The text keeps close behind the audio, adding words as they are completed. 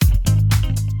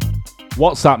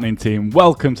What's happening, team?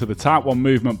 Welcome to the Type 1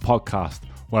 Movement Podcast,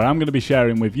 where I'm going to be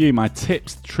sharing with you my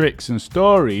tips, tricks, and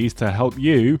stories to help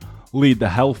you lead the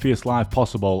healthiest life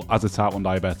possible as a Type 1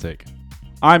 diabetic.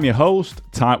 I'm your host,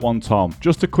 Type 1 Tom.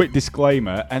 Just a quick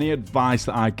disclaimer, any advice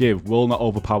that I give will not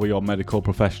overpower your medical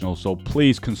professional, so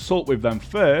please consult with them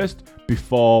first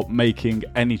before making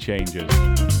any changes.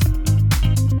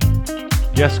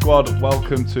 Yes, squad,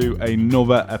 welcome to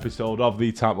another episode of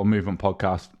the Type 1 Movement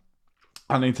Podcast.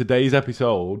 And in today's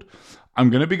episode, I'm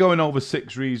going to be going over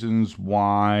 6 reasons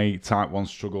why Type 1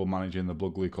 struggle managing the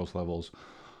blood glucose levels.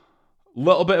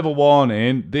 Little bit of a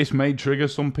warning, this may trigger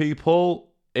some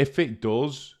people. If it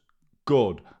does,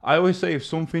 good. I always say if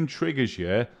something triggers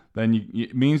you, then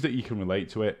it means that you can relate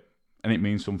to it, and it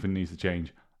means something needs to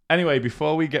change. Anyway,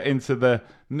 before we get into the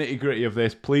nitty-gritty of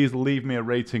this, please leave me a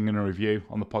rating and a review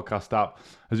on the podcast app,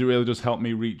 as it really does help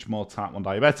me reach more Type 1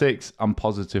 diabetics and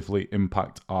positively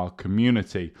impact our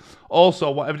community.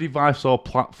 Also, whatever device or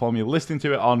platform you're listening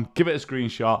to it on, give it a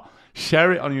screenshot,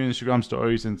 share it on your Instagram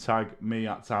stories, and tag me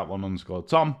at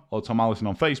Type1_Tom or Tom Allison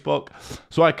on Facebook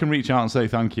so I can reach out and say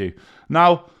thank you.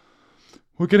 Now,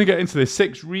 we're going to get into this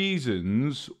 6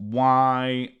 reasons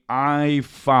why I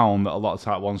found that a lot of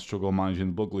Type 1 struggle managing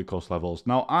the blood glucose levels.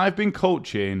 Now, I've been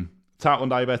coaching Type 1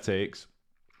 diabetics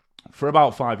for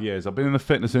about 5 years. I've been in the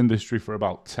fitness industry for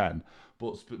about 10,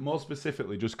 but more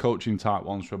specifically just coaching Type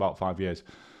 1s for about 5 years.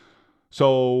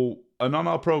 So, and on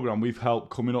our program, we've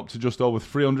helped coming up to just over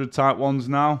 300 Type 1s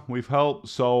now. We've helped,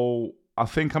 so I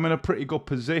think I'm in a pretty good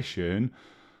position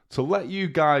to let you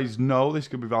guys know, this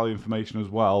could be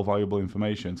valuable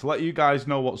information, to let you guys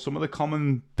know what some of the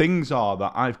common things are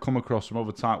that I've come across from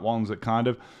other Type 1s that kind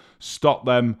of stop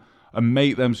them and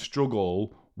make them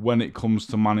struggle when it comes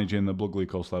to managing the blood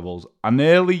glucose levels. I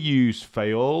nearly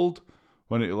failed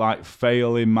when it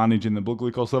failing managing the blood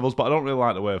glucose levels, but I don't really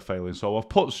like the way of failing, so I've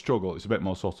put struggle. It's a bit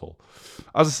more subtle.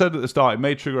 As I said at the start, it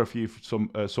may trigger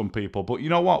some people, but you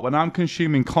know what? When I'm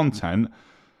consuming content,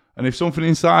 and if something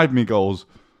inside me goes,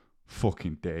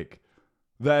 fucking dick,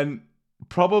 then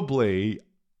probably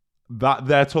that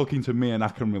they're talking to me and I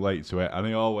can relate to it, and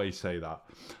I always say that.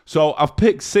 So I've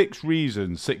picked 6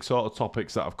 reasons, 6 sort of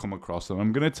topics that I've come across, and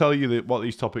I'm going to tell you what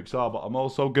these topics are, but I'm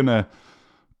also going to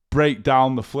break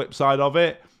down the flip side of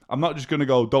it. I'm not just going to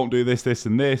go, don't do this, this,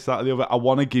 and this, that, and the other. I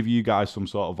want to give you guys some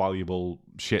sort of valuable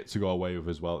shit to go away with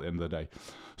as well at the end of the day.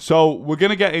 So we're going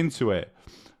to get into it.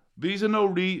 These are no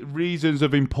reasons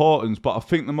of importance, but I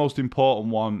think the most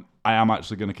important one I am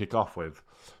actually going to kick off with.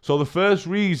 So the first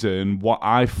reason what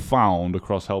I found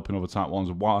across helping other Type 1s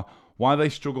and why they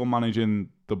struggle managing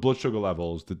the blood sugar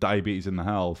levels, the diabetes and the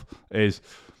health is,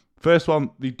 first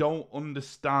one, they don't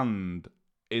understand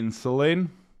insulin.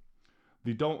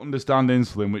 They don't understand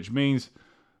insulin, which means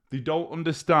they don't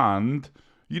understand.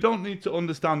 You don't need to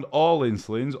understand all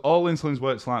insulins. All insulins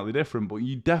work slightly different, but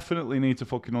you definitely need to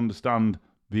fucking understand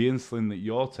the insulin that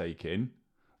you're taking.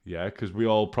 Yeah, because we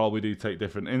all probably do take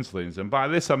different insulins. And by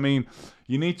this, I mean,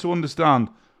 you need to understand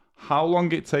how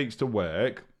long it takes to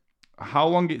work, how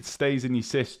long it stays in your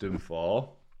system for,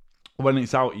 when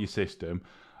it's out of your system,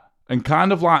 and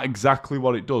kind of like exactly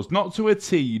what it does. Not to a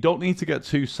T, you don't need to get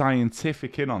too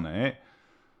scientific in on it,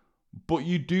 but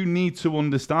you do need to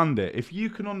understand it. If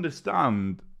you can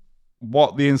understand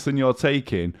what the insulin you're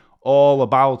taking, all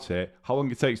about it, how long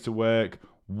it takes to work,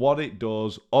 what it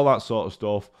does, all that sort of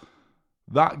stuff,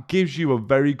 that gives you a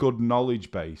very good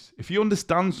knowledge base. If you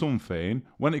understand something,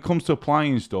 when it comes to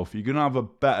applying stuff, you're going to have a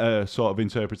better sort of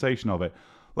interpretation of it.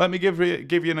 Let me give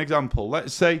you an example.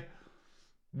 Let's say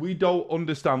we don't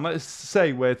understand. Let's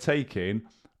say we're taking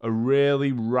a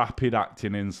really rapid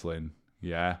acting insulin.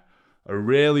 Yeah, a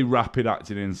really rapid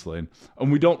acting insulin.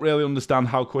 And we don't really understand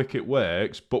how quick it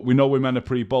works, but we know we're meant to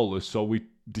pre-bolus, so we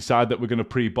decide that we're going to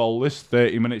pre-bolus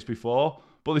 30 minutes before.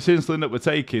 But this insulin that we're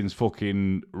taking is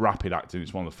fucking rapid acting.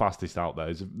 It's one of the fastest out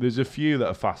there. There's a few that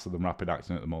are faster than rapid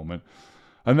acting at the moment.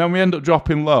 And then we end up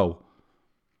dropping low.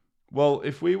 Well,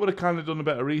 if we would have kind of done a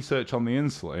bit of research on the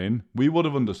insulin, we would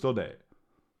have understood it.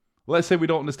 Let's say we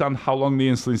don't understand how long the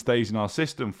insulin stays in our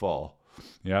system for.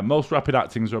 Yeah, most rapid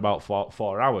actings are about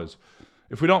 4 hours.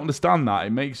 If we don't understand that,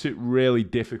 it makes it really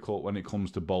difficult when it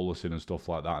comes to bolusing and stuff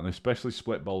like that, and especially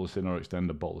split bolusing or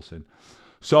extended bolusing.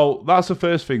 So that's the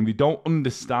first thing. They don't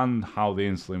understand how the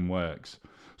insulin works.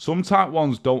 Some Type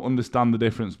 1s don't understand the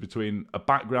difference between a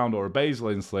background or a basal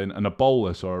insulin and a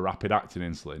bolus or a rapid acting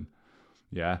insulin.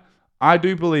 Yeah. I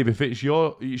do believe if it's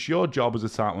your job as a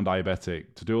Type 1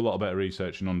 diabetic to do a little bit of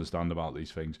research and understand about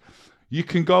these things, you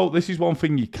can go, this is one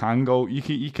thing you can go,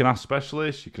 you can ask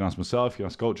specialists, you can ask myself, you can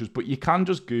ask coaches, but you can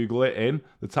just Google it in,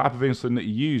 the type of insulin that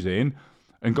you're using,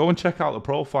 and go and check out the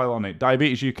profile on it.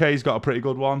 Diabetes UK's got a pretty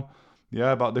good one,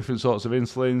 yeah, about different sorts of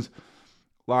insulins.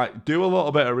 Like, do a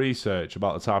little bit of research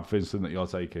about the type of insulin that you're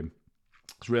taking.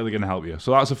 It's really going to help you.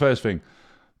 So that's the first thing.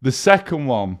 The second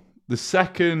one, the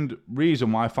second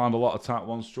reason why I found a lot of type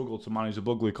 1 struggle to manage the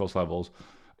blood glucose levels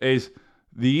is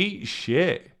they eat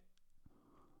shit.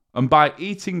 And by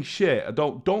eating shit,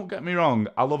 don't get me wrong,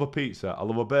 I love a pizza, I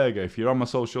love a burger. If you're on my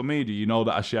social media, you know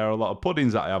that I share a lot of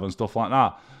puddings that I have and stuff like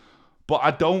that. But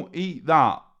I don't eat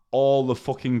that all the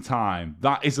fucking time.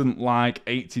 That isn't like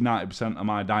 80-90% of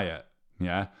my diet,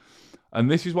 yeah?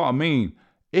 And this is what I mean.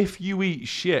 If you eat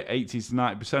shit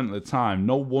 80-90% of the time,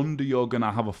 no wonder you're going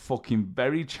to have a fucking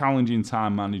very challenging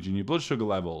time managing your blood sugar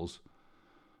levels.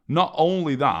 Not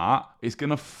only that, it's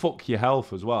going to fuck your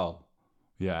health as well,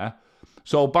 yeah?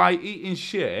 So by eating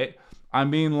shit, I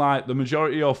mean like the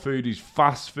majority of your food is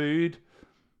fast food.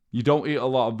 You don't eat a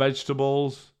lot of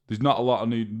vegetables. There's not a lot of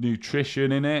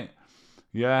nutrition in it.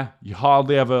 Yeah, you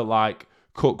hardly ever like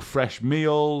cook fresh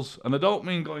meals. And I don't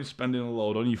mean going spending a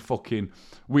load on your fucking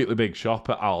weekly big shop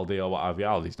at Aldi or what have you.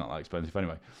 Aldi's not that expensive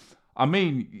anyway. I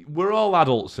mean, we're all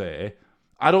adults here.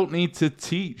 I don't need to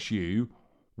teach you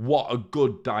what a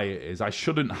good diet is. I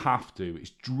shouldn't have to.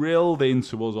 It's drilled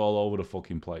into us all over the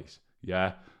fucking place.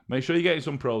 Yeah, make sure you're getting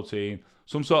some protein,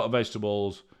 some sort of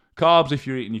vegetables, carbs if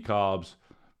you're eating your carbs,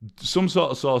 some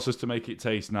sort of sauces to make it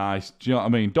taste nice. Do you know what I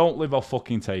mean? Don't live off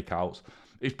fucking takeouts.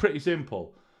 It's pretty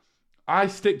simple. I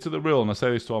stick to the rule, and I say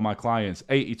this to all my clients,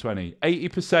 80-20.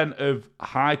 80% of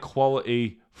high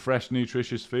quality, fresh,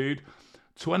 nutritious food,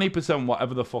 20%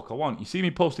 whatever the fuck I want. You see me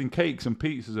posting cakes and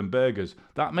pizzas and burgers.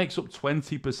 That makes up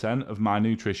 20% of my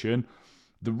nutrition.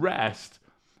 The rest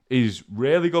is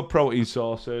really good protein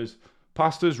sources,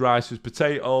 pastas, rices,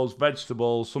 potatoes,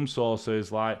 vegetables, some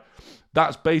sauces. Like,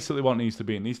 that's basically what it needs to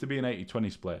be. It needs to be an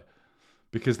 80-20 split,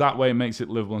 because that way it makes it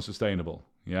livable and sustainable.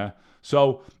 Yeah.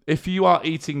 So if you are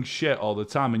eating shit all the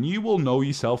time, and you will know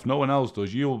yourself, no one else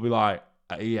does, you will be like,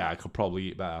 yeah, I could probably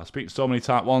eat better. I speak to so many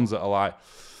type 1s that are like,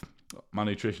 my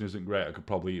nutrition isn't great, I could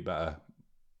probably eat better.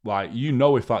 Like, you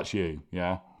know, if that's you,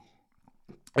 yeah.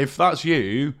 If that's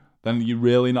you, then you're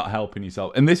really not helping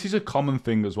yourself. And this is a common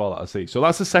thing as well that I see. So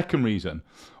that's the second reason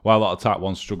why a lot of type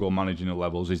 1s struggle managing the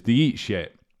levels, is they eat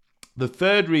shit. The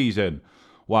third reason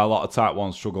why a lot of type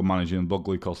 1s struggle managing blood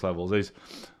glucose levels is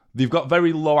they've got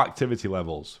very low activity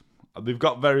levels.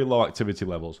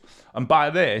 And by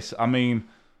this, I mean,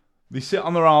 they sit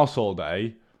on their arse all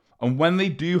day, and when they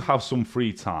do have some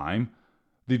free time,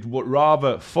 they'd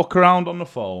rather fuck around on the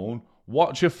phone,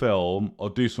 watch a film, or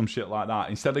do some shit like that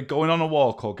instead of going on a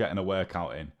walk or getting a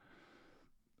workout in.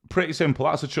 Pretty simple.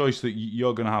 That's a choice that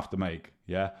you're going to have to make,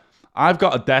 yeah? I've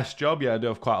got a desk job. Yeah, I do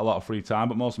have quite a lot of free time,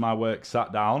 but most of my work's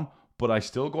sat down. But I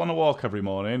still go on a walk every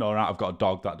morning. All right, I've got a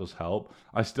dog, that does help.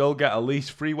 I still get at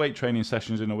least 3 weight training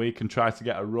sessions in a week and try to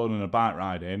get a run and a bike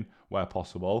ride in where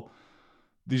possible.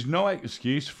 There's no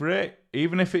excuse for it.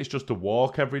 Even if it's just a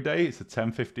walk every day, it's a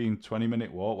 10, 15,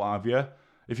 20-minute walk, what have you.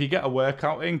 If you get a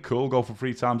workout in, cool, go for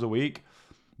 3 times a week.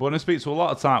 But when I speak to a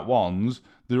lot of type 1s,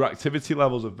 their activity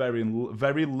levels are very,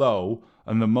 very low,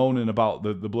 and they're moaning about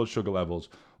the blood sugar levels.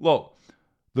 Look,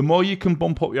 the more you can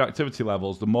bump up your activity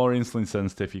levels, the more insulin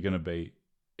sensitive you're going to be.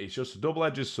 It's just a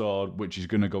double-edged sword, which is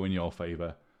going to go in your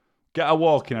favour. Get a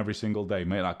walk in every single day.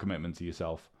 Make that commitment to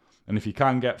yourself. And if you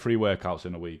can get 3 workouts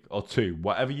in a week, or 2,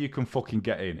 whatever you can fucking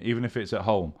get in, even if it's at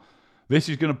home, this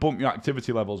is going to bump your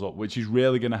activity levels up, which is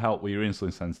really going to help with your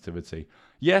insulin sensitivity.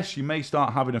 Yes, you may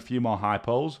start having a few more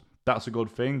hypos. That's a good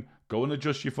thing. Go and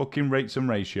adjust your fucking rates and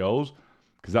ratios,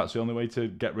 because that's the only way to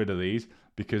get rid of these,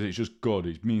 because it's just good.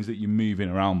 It means that you're moving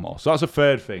around more. So that's a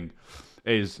third thing,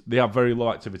 is they have very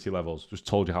low activity levels. Just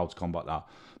told you how to combat that.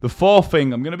 The fourth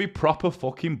thing, I'm going to be proper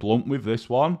fucking blunt with this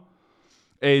one,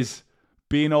 is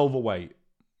being overweight.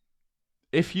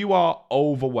 If you are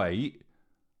overweight,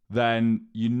 then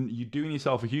you're doing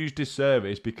yourself a huge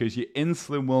disservice, because your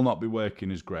insulin will not be working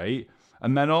as great.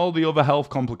 And then all the other health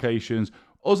complications,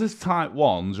 us as type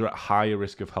 1s are at higher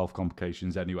risk of health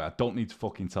complications anyway. I don't need to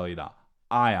fucking tell you that.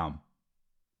 I am.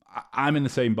 I'm in the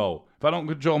same boat. If I don't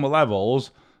control my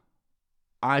levels,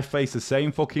 I face the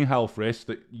same fucking health risks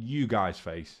that you guys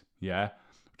face, yeah?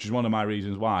 Which is one of my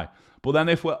reasons why. But then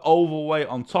if we're overweight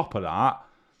on top of that,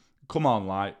 come on,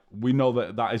 like, we know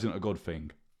that that isn't a good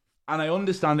thing. And I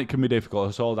understand it can be difficult.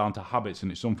 It's all down to habits,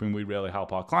 and it's something we really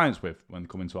help our clients with when they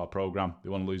come into our program. They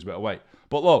want to lose a bit of weight.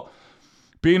 But look,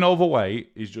 being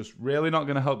overweight is just really not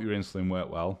going to help your insulin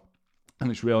work well, and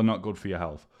it's really not good for your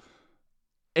health.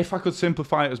 If I could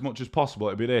simplify it as much as possible,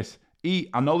 it'd be this. Eat.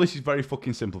 I know this is very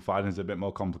fucking simplified and it's a bit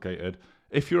more complicated.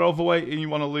 If you're overweight and you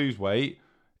want to lose weight,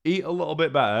 eat a little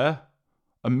bit better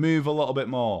and move a little bit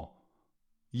more.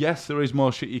 Yes, there is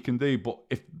more shit you can do, but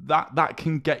if that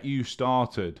can get you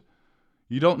started.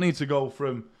 You don't need to go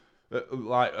from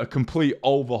like a complete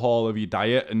overhaul of your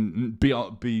diet and be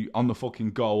on the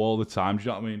fucking go all the time. Do you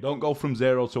know what I mean? Don't go from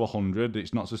 0 to 100.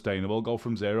 It's not sustainable. Go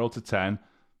from 0 to 10,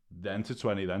 then to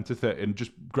 20, then to 30, and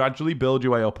just gradually build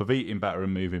your way up of eating better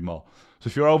and moving more. So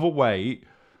if you're overweight,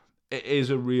 it is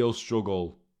a real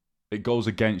struggle. It goes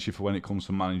against you for when it comes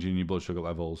to managing your blood sugar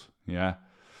levels. Yeah.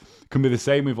 It can be the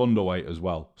same with underweight as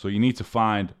well. So you need to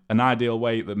find an ideal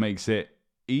weight that makes it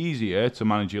easier to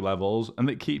manage your levels and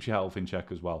that keeps your health in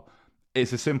check as well.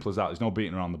 It's as simple as that. There's no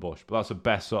beating around the bush, but that's the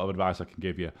best sort of advice I can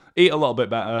give you. Eat a little bit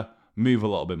better, move a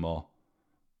little bit more.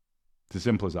 It's as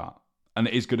simple as that. And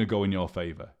it is going to go in your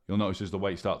favour. You'll notice as the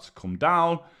weight starts to come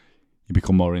down, you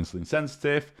become more insulin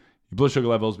sensitive, your blood sugar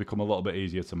levels become a little bit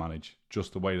easier to manage,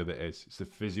 just the way that it is. It's a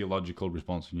physiological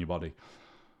response in your body.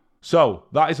 So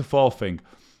that is the fourth thing.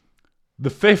 The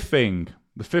fifth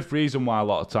reason why a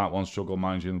lot of type 1 struggle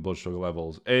managing the blood sugar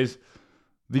levels is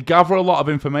they gather a lot of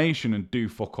information and do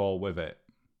fuck all with it.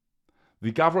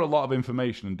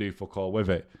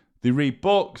 They read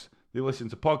books, they listen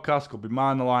to podcasts, could be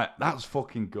mine, they're like, that's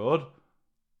fucking good.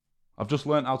 I've just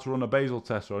learned how to run a basal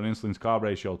test or an insulin to carb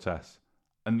ratio test.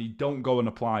 And they don't go and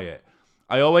apply it.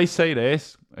 I always say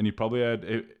this, and you probably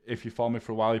heard, if you follow me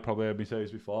for a while, you probably heard me say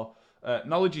this before.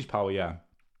 Knowledge is power, yeah.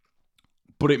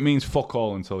 But it means fuck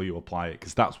all until you apply it,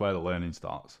 because that's where the learning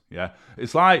starts. Yeah,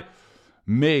 it's like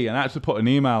me, and I actually put an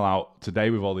email out today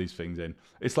with all these things in.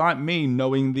 It's like me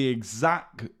knowing the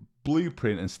exact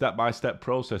blueprint and step-by-step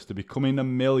process to becoming a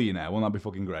millionaire. Won't that be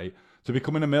fucking great? To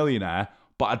becoming a millionaire,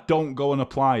 but I don't go and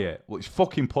apply it. Well, it's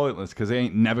fucking pointless because I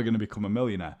ain't never going to become a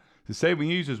millionaire. It's the same with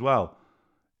you as well.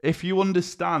 If you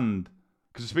understand,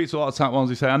 because I speak to a lot of type 1s,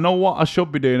 they say, I know what I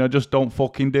should be doing, I just don't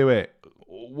fucking do it.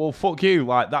 Well, fuck you.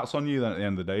 Like, that's on you then at the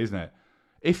end of the day, isn't it?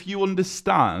 If you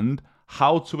understand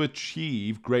how to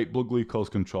achieve great blood glucose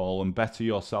control and better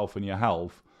yourself and your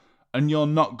health, and you're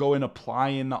not going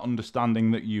applying that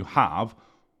understanding that you have,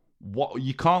 what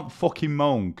you can't fucking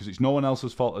moan because it's no one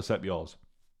else's fault except yours.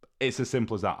 It's as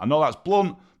simple as that. I know that's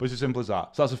blunt, but it's as simple as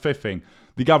that. So that's the fifth thing.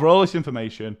 They gather all this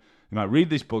information, they might read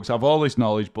these books, have all this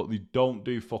knowledge, but they don't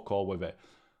do fuck all with it.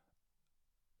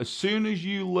 As soon as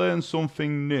you learn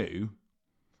something new,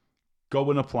 go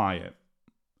and apply it.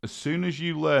 As soon as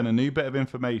you learn a new bit of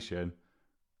information,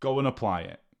 go and apply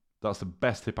it. That's the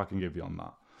best tip I can give you on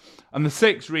that. And the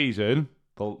sixth reason,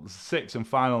 the sixth and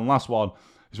final and last one,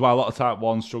 is why a lot of type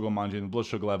 1 struggle managing the blood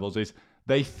sugar levels is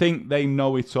they think they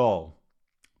know it all.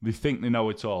 They think they know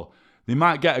it all. They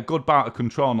might get a good bout of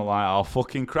control and they're like, I'll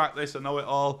fucking crack this, I know it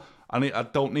all. I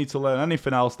don't need to learn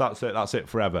anything else. That's it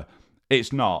forever.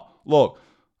 It's not. Look,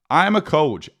 I'm a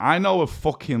coach. I know a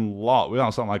fucking lot. We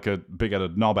don't sound like a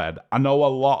big-headed knobhead. I know a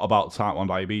lot about type 1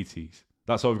 diabetes.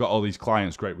 That's how we've got all these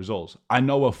clients' great results. I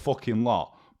know a fucking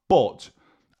lot. But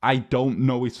I don't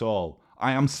know it all.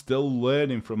 I am still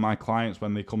learning from my clients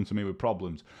when they come to me with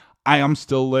problems. I am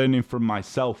still learning from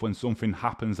myself when something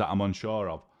happens that I'm unsure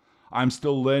of. I'm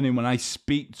still learning when I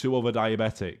speak to other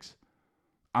diabetics.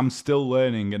 I'm still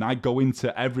learning, and I go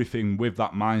into everything with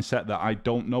that mindset that I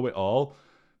don't know it all.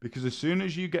 Because as soon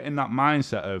as you get in that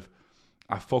mindset of,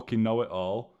 I fucking know it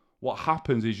all, what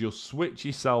happens is you'll switch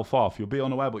yourself off. You'll be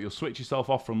unaware, but you'll switch yourself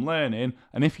off from learning.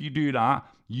 And if you do that,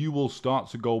 you will start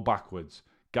to go backwards.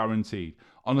 Guaranteed.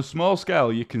 On a small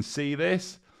scale, you can see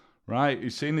this, right?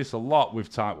 You've seen this a lot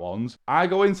with type 1s. I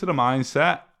go into the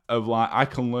mindset of like, I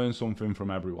can learn something from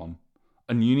everyone.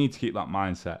 And you need to keep that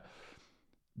mindset.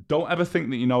 Don't ever think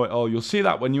that you know it all. You'll see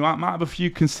that when you might have a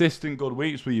few consistent good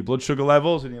weeks with your blood sugar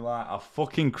levels and you're like, I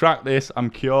fucking cracked this, I'm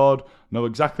cured, know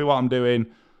exactly what I'm doing.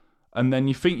 And then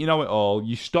you think you know it all.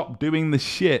 You stop doing the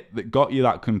shit that got you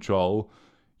that control.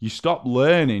 You stop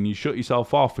learning, you shut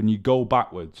yourself off and you go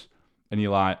backwards. And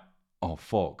you're like, oh,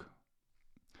 fuck.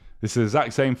 This is the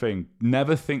exact same thing.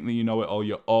 Never think that you know it all.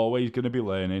 You're always going to be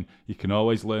learning. You can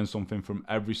always learn something from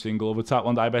every single other type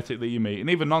 1 diabetic that you meet. And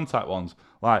even non-type 1s.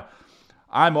 Like,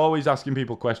 I'm always asking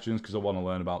people questions because I want to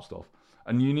learn about stuff.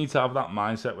 And you need to have that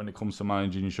mindset when it comes to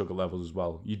managing your sugar levels as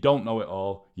well. You don't know it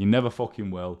all. You never fucking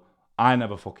will. I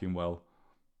never fucking will.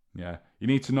 Yeah. You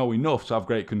need to know enough to have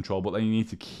great control, but then you need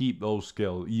to keep those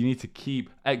skills. You need to keep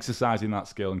exercising that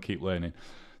skill and keep learning.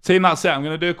 Team, that's it. I'm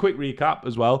going to do a quick recap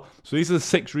as well. So these are the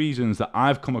 6 reasons that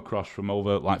I've come across from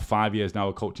over like 5 years now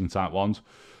of coaching type 1s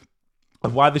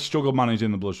of why they struggle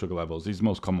managing the blood sugar levels. These are the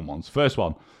most common ones. First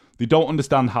one, they don't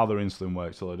understand how their insulin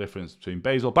works. So the difference between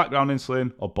basal background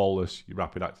insulin or bolus, your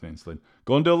rapid acting insulin.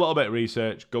 Go and do a little bit of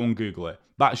research. Go and Google it.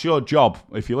 That's your job.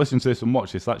 If you listen to this and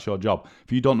watch this, that's your job.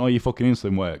 If you don't know how your fucking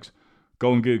insulin works,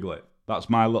 go and Google it. That's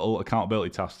my little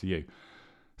accountability task to you.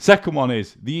 Second one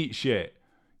is the eat shit.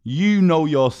 You know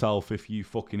yourself if you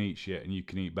fucking eat shit and you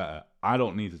can eat better. I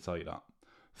don't need to tell you that.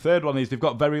 Third one is they've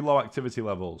got very low activity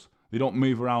levels. They don't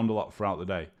move around a lot throughout the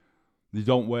day. They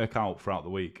don't work out throughout the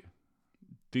week.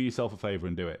 Do yourself a favour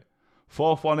and do it.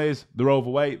 Fourth one is they're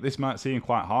overweight. This might seem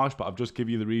quite harsh, but I've just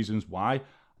given you the reasons why.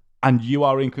 And you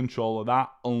are in control of that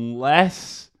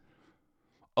unless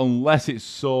it's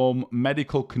some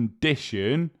medical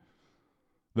condition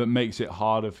that makes it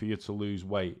harder for you to lose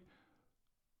weight.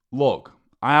 Look,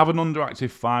 I have an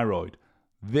underactive thyroid.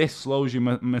 This slows your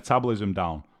metabolism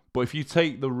down. But if you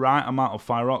take the right amount of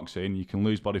thyroxine, you can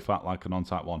lose body fat like a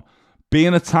non-type 1.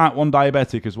 Being a type 1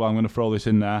 diabetic as well, I'm going to throw this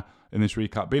in there in this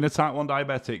recap. Being a type 1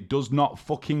 diabetic does not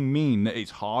fucking mean that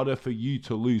it's harder for you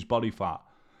to lose body fat.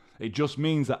 It just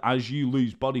means that as you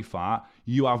lose body fat,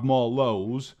 you have more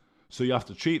lows, so you have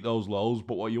to treat those lows.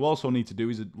 But what you also need to do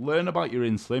is learn about your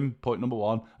insulin, point number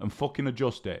one, and fucking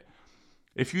adjust it.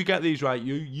 If you get these right,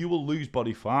 you will lose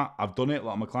body fat. I've done it, a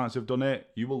lot of my clients have done it.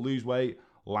 You will lose weight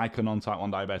like a non-type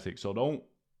 1 diabetic. So don't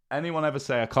anyone ever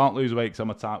say, I can't lose weight because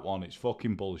I'm a type 1. It's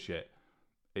fucking bullshit.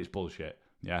 It's bullshit,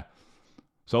 yeah?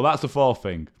 So that's the fourth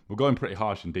thing. We're going pretty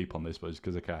harsh and deep on this, but it's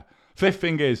because I care. Fifth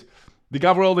thing is, they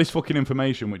gather all this fucking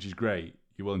information, which is great.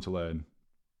 You're willing to learn.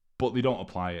 But they don't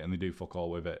apply it and they do fuck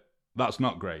all with it. That's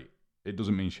not great. It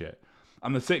doesn't mean shit.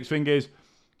 And the sixth thing is,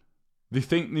 they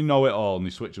think they know it all and they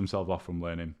switch themselves off from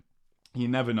learning. You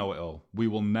never know it all.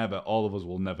 All of us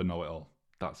will never know it all.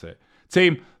 That's it.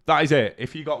 Team, that is it.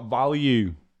 If you got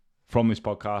value from this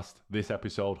podcast, this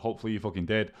episode, hopefully you fucking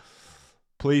did.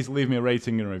 Please leave me a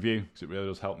rating and a review because it really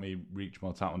does help me reach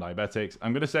more type 1 diabetics.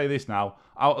 I'm going to say this now.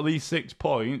 Out of these 6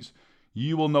 points,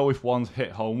 you will know if one's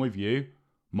hit home with you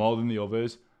more than the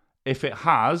others. If it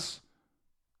has,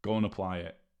 go and apply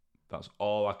it. That's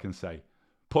all I can say.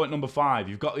 Point number 5,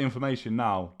 you've got the information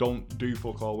now. Don't do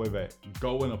fuck all with it.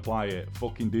 Go and apply it.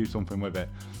 Fucking do something with it.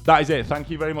 That is it. Thank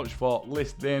you very much for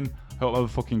listening. Hope you have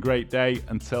a fucking great day.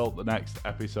 Until the next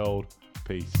episode.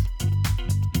 Peace.